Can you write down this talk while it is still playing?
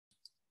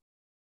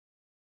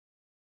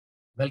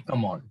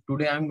Welcome all.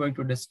 Today I'm going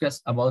to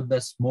discuss about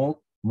the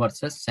smoke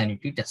versus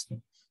sanity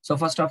testing. So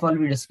first of all,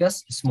 we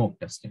discuss smoke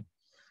testing.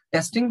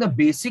 Testing the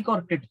basic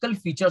or critical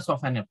features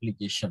of an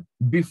application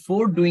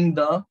before doing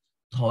the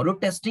thorough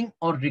testing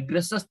or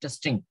rigorous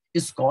testing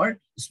is called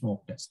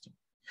smoke testing.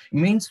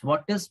 Means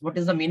what is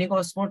the meaning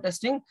of smoke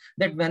testing?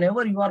 That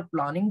whenever you are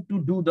planning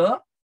to do the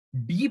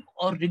deep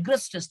or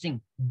rigorous testing,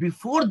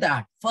 before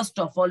that, first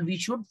of all, we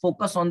should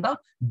focus on the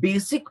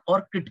basic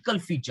or critical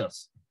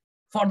features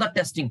for the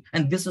testing,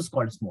 and this is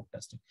called smoke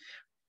testing.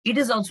 It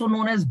is also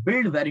known as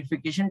build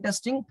verification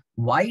testing.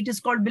 Why it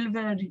is called build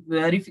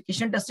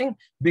verification testing?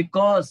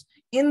 Because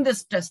in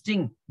this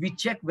testing, we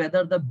check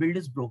whether the build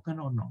is broken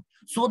or not,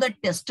 so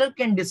that tester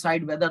can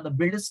decide whether the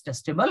build is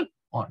testable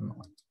or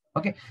not.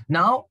 Okay.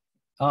 Now,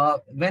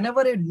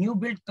 whenever a new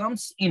build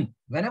comes in,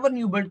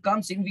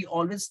 we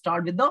always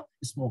start with the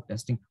smoke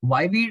testing.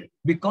 Why?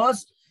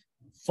 Because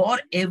for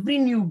every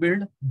new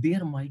build,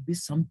 there might be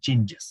some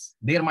changes.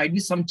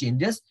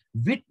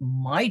 Which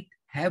might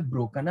have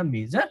broken a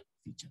major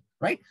feature,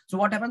 right? So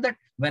what happens that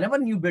whenever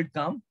new build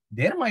come,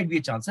 there might be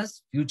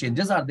chances, few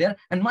changes are there,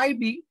 and might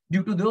be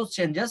due to those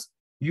changes,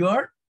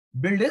 your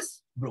build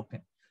is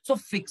broken. So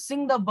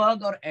fixing the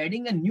bug or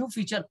adding a new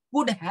feature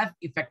could have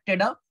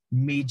affected a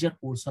major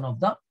portion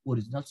of the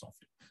original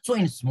software. So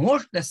in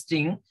smoke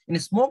testing,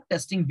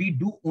 we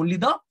do only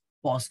the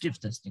positive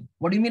testing.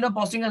 What do you mean by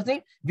positive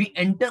testing? We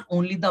enter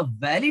only the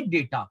valid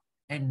data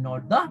and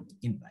not the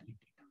invalid data.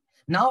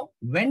 Now,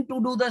 when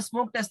to do the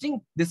smoke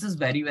testing? This is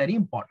very, very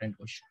important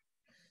question.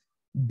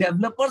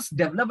 Developers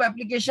develop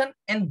application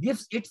and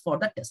gives it for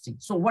the testing.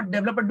 So what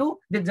developer do?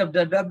 They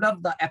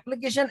develop the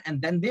application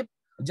and then they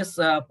just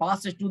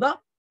pass it to the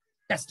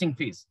testing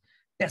phase.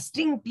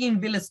 Testing team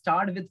will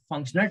start with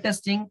functional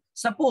testing.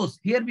 Suppose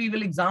here we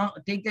will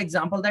take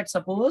example that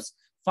suppose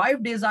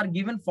 5 days are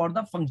given for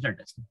the functional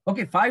testing.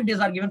 Okay, 5 days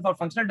are given for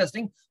functional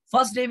testing.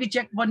 First day we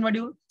check one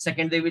module,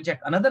 second day we check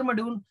another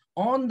module.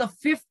 On the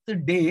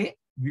 5th day,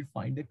 we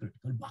find a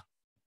critical bug.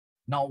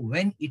 Now,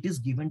 when it is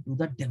given to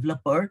the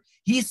developer,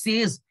 he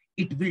says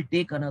it will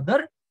take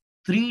another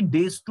 3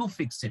 days to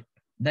fix it.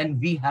 Then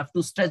we have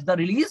to stretch the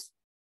release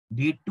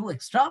date to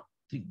extra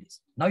 3 days.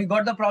 Now you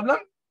got the problem?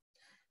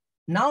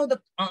 Now the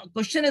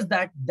question is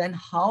that then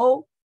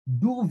how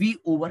do we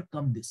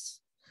overcome this?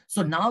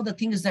 So now the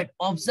thing is that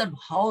observe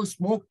how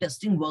smoke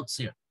testing works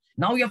here.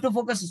 Now you have to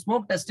focus on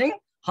smoke testing,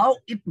 how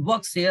it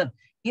works here.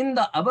 In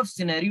the above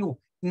scenario,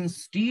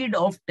 instead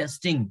of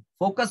testing,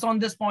 focus on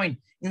this point,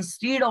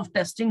 instead of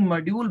testing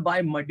module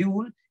by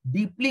module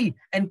deeply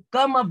and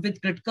come up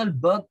with critical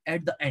bug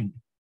at the end.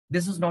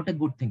 This is not a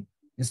good thing.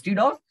 Instead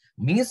of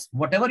means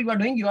whatever you are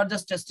doing, you are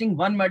just testing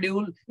one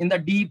module in the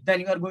deep,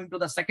 then you are going to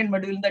the second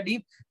module in the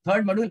deep,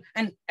 third module,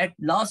 and at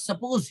last,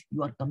 suppose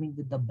you are coming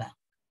with the bug.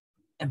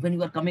 And when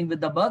you are coming with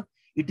the bug,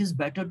 it is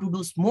better to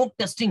do smoke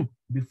testing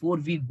before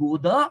we go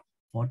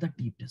for the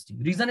deep testing.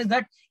 Reason is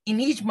that in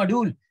each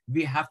module,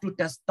 we have to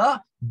test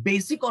the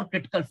basic or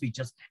critical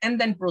features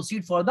and then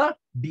proceed for the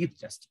deep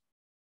testing.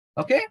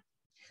 Okay.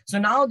 So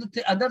now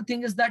the other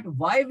thing is that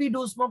why we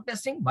do smoke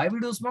testing?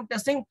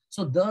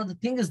 So the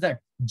thing is that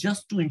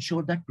just to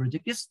ensure that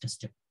project is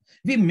tested.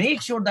 We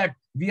make sure that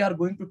we are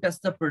going to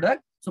test the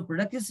product. So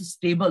product is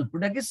stable,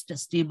 product is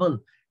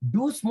testable.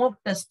 Do smoke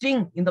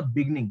testing in the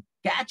beginning.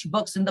 Catch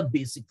bugs in the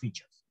basic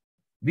features.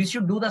 We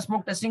should do the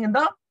smoke testing in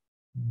the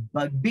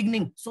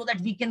beginning so that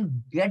we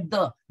can get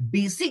the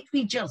basic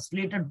features,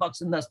 related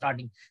bugs in the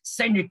starting.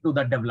 Send it to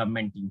the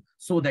development team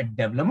so that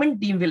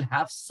development team will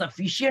have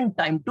sufficient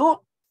time to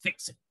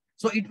fix it.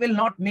 So it will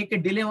not make a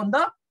delay on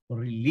the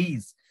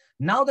release.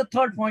 Now the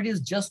third point is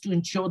just to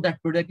ensure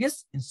that product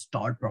is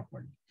installed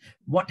properly.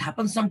 What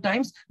happens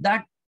sometimes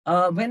that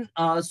when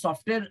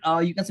software,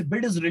 you can say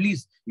build is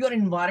released, your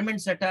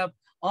environment setup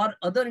or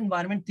other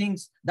environment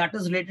things that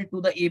is related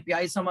to the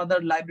API, some other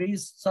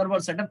libraries,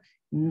 server setup.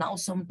 Now,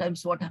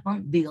 sometimes what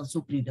happens, they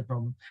also create a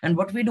problem. And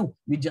what we do,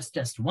 we just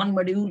test one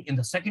module, in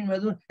the second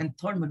module and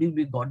third module,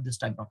 we got this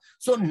type of.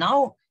 So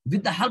now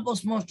with the help of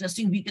smoke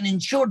testing, we can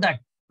ensure that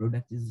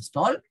product is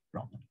installed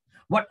properly.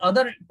 What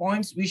other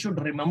points we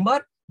should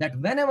remember? That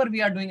whenever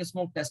we are doing a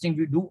smoke testing,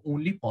 we do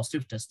only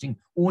positive testing,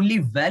 only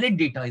valid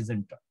data is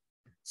entered.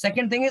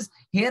 Second thing is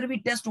here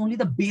we test only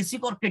the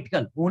basic or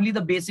critical, only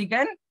the basic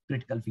and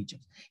critical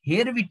features.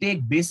 Here we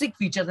take basic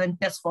features and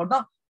test for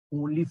the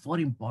only for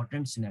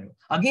important scenario.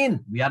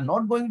 Again, we are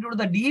not going to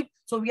the deep,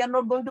 so we are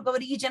not going to cover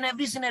each and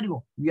every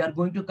scenario. We are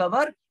going to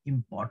cover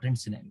important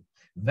scenario.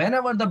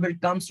 Whenever the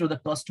build comes to the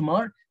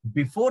customer,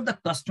 before the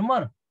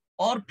customer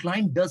or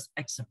client does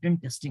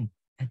acceptance testing,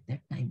 at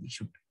that time we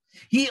should.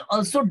 He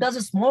also does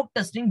a smoke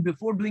testing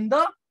before doing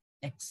the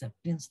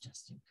acceptance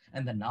testing.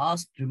 And the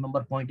last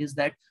remember point is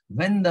that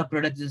when the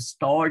product is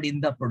installed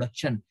in the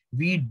production,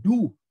 we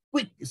do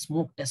quick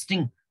smoke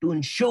testing to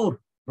ensure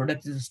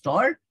product is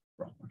installed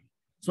properly.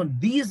 So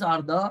these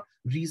are the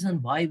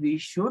reason why we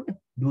should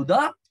do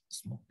the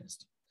smoke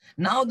testing.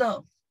 Now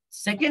the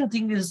second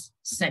thing is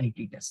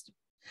sanity testing.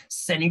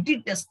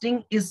 Sanity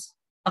testing is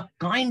a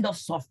kind of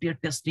software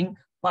testing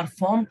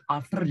performed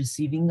after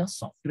receiving a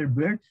software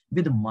build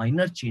with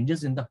minor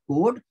changes in the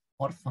code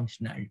or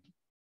functionality.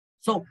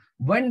 So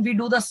when we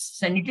do the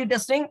sanity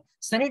testing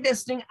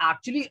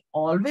actually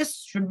always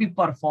should be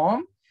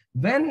performed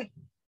when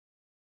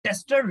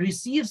tester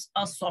receives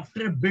a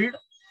software build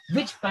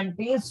which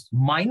contains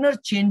minor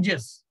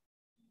changes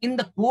in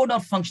the code or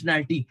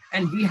functionality,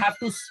 and we have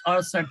to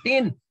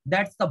ascertain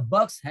that the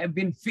bugs have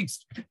been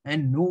fixed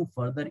and no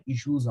further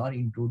issues are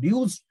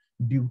introduced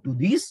due to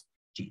these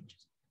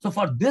changes. So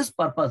for this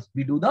purpose,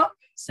 we do the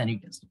sanity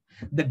testing.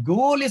 The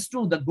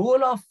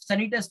goal of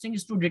sanity testing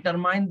is to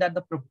determine that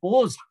the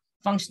proposed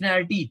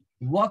functionality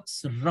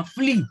works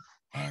roughly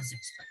as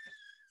expected.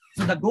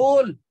 So the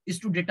goal is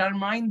to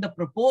determine the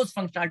proposed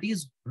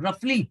functionalities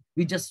roughly.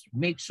 We just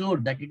make sure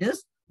that it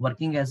is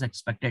working as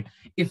expected.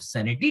 If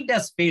sanity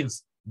test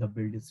fails, the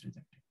build is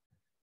rejected.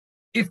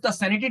 If the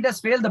sanity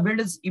test fails, the build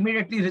is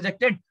immediately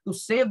rejected to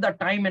save the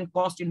time and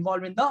cost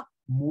involved in the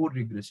more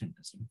regression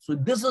testing. So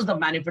this is the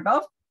benefit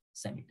of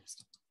sanity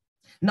testing.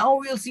 Now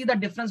we'll see the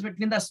difference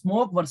between the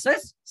smoke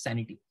versus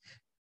sanity.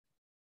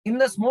 In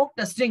the smoke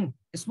testing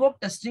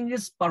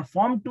is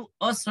performed to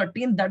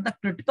ascertain that the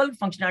critical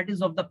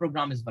functionalities of the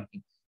program is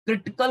working.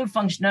 Critical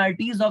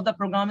functionalities of the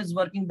program is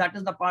working. That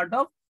is the part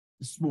of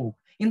smoke.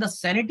 In the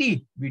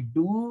sanity, we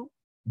do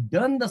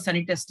the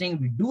sanity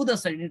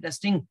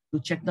testing to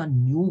check the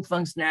new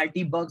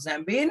functionality bugs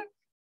have been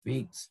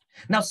fixed.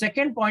 Now,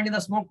 second point in the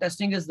smoke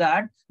testing is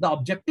that the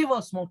objective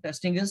of smoke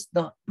testing is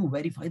to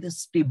verify the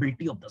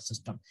stability of the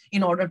system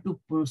in order to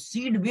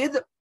proceed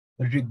with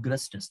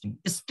rigorous testing.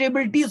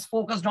 Stability is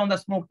focused on the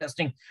smoke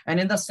testing, and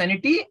in the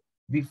sanity,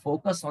 we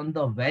focus on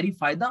the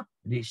verify the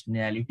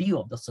rationality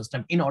of the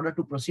system in order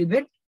to proceed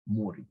with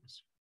more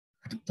rigorous.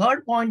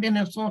 Third point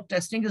in smoke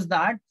testing is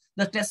that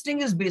the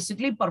testing is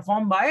basically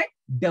performed by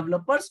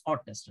developers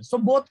or testers. So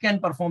both can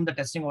perform the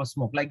testing of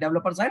smoke, like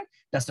developers and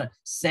testers.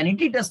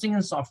 Sanity testing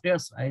and software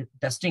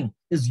testing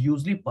is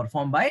usually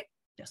performed by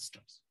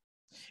testers.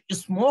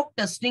 Smoke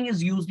testing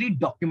is usually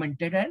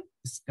documented and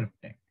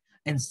scripted,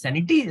 and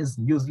sanity is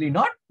usually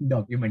not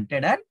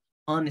documented and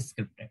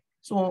unscripted.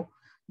 So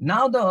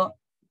now the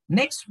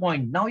next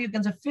point, now you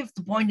can say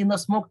fifth point in the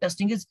smoke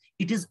testing is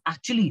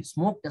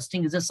smoke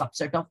testing is a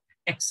subset of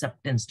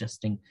acceptance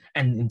testing,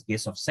 and in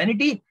case of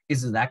sanity,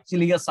 this is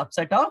actually a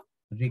subset of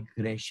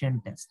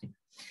regression testing.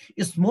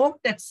 Smoke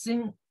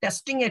testing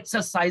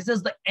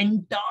exercises the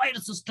entire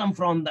system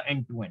from the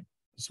end to end.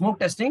 Smoke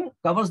testing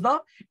covers the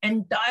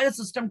entire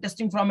system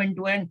testing from end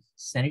to end.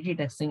 Sanity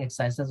testing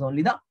exercises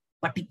only the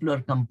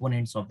particular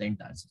components of the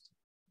entire system.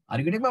 Are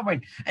you getting my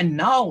point? And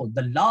now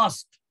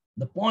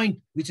the point,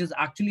 which is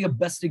actually a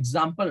best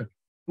example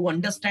to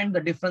understand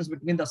the difference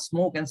between the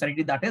smoke and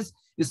sanity, that is,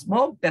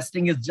 smoke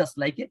testing is just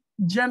like a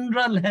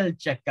general health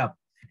checkup,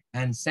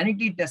 and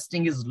sanity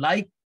testing is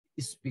like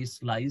a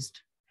specialized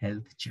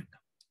health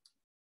checkup.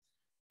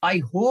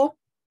 I hope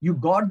you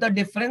got the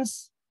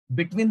difference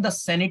between the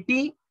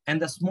sanity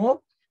and the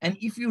smoke, and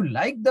if you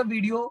like the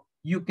video,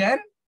 you can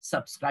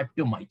subscribe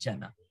to my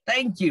channel.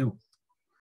 Thank you.